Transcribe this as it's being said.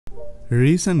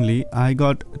Recently I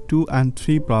got 2 and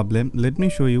 3 problem. Let me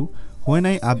show you. When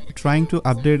I trying to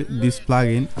update this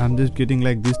plugin, I'm just getting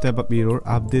like this type of error,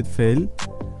 update fail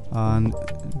and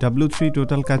w3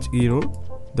 total cache error.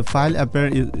 The file appear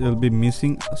will be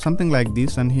missing, something like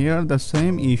this. And here the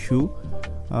same issue,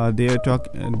 they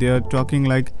are talking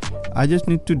like I just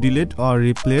need to delete or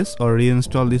replace or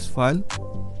reinstall this file.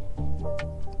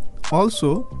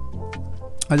 Also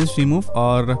I just remove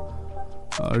or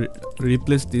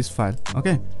replace this file.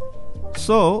 Okay,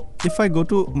 so if I go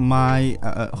to my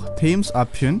themes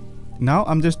option, now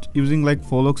I'm just using like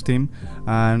Follox theme,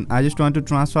 and I just want to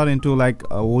transfer into like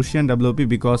Ocean WP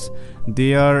because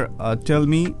they are tell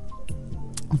me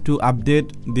to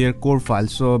update their core file.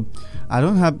 So I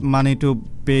don't have money to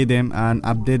pay them and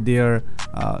update their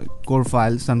core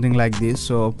file, something like this.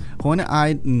 So when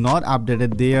I not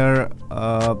updated, they are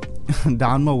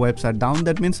down my website. Down,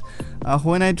 that means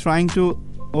when I trying to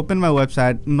open my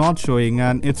website, not showing,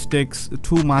 and it takes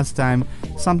too much time,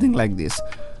 something like this.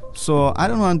 So I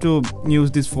don't want to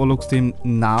use this Follox theme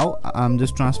now. I'm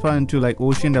just transferring to like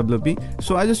Ocean WP.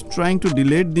 So I just trying to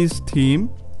delete this theme.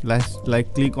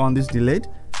 Like click on this delete,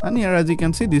 and here as you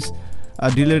can see this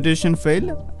deletion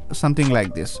fail, something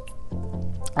like this.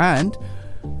 And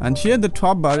here the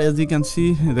top bar, as you can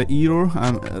see the error,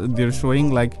 they're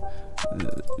showing like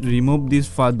remove this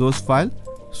file, those file.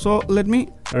 So let me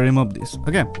remove this.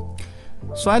 Okay,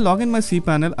 so I log in my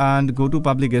cPanel and go to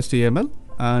public HTML,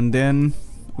 and then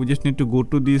we just need to go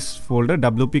to this folder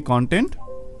WP content.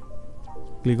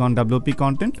 Click on WP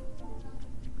content.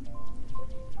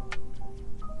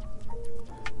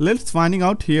 Let's finding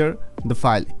out here the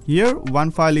file. Here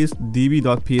one file is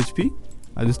db.php.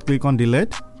 I just click on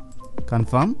delete,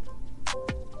 confirm.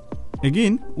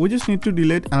 Again we just need to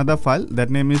delete another file, that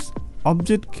name is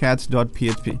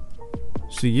object-cache.php.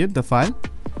 So here the file,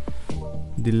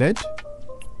 delete.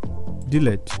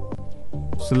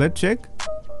 So let's check.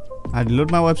 I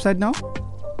reload my website now.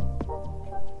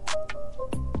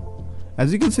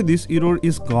 As you can see, this error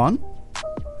is gone,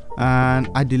 and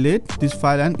I delete this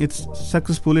file and it's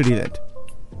successfully deleted.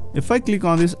 If I click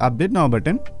on this update now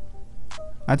button,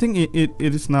 I think it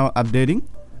is now updating,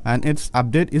 and its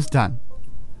update is done.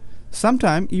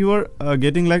 Sometimes you are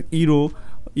getting like error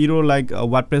like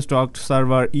WordPress doc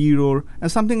server error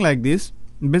and something like this.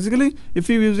 Basically if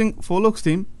you're using Follox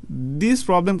theme, this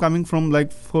problem coming from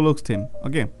like Follox theme.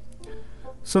 Okay,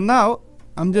 so now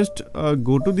I'm just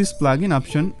go to this plugin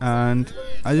option, and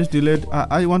I just delete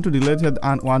I want to delete the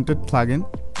unwanted plugin.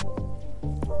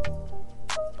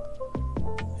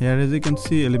 Here as you can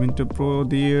see, Elementor Pro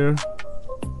there,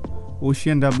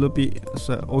 Ocean WP,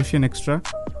 so Ocean Extra.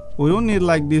 We don't need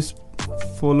like this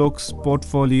Follox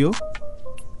portfolio.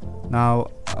 Now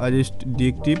I just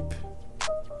deactivate,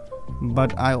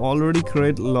 but I already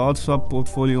create lots of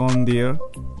portfolio on there.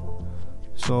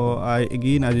 So I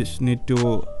just need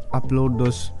to upload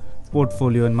those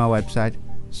portfolio in my website.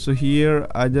 So here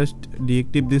I just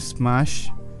deactivate this Smash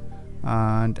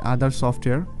and other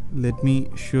software. Let me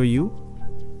show you.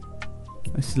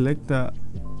 I select the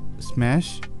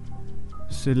Smash,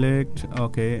 select,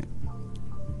 okay,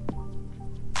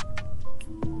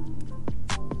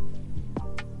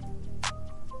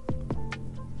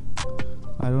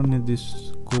 I don't need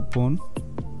this coupon.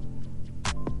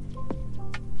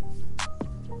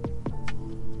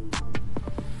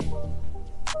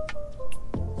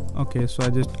 Okay, so I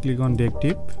just click on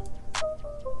deactivate,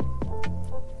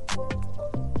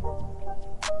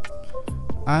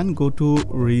 and go to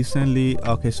recently.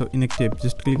 Okay, so inactive,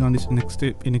 just click on this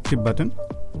inactive button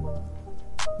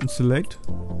and select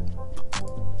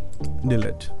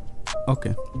delete.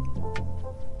 Okay,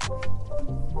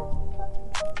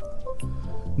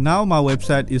 now my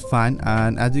website is fine,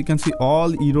 and as you can see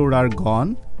all errors are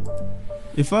gone.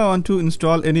 If I want to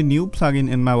install any new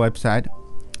plugin in my website,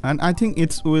 and I think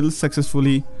it will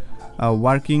successfully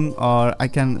working, or I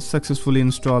can successfully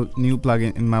install new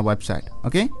plugin in my website.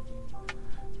 Okay,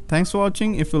 thanks for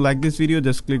watching. If you like this video,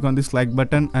 just click on this like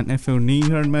button, and if you're new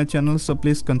here in my channel, so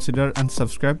please consider and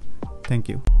subscribe. Thank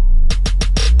you.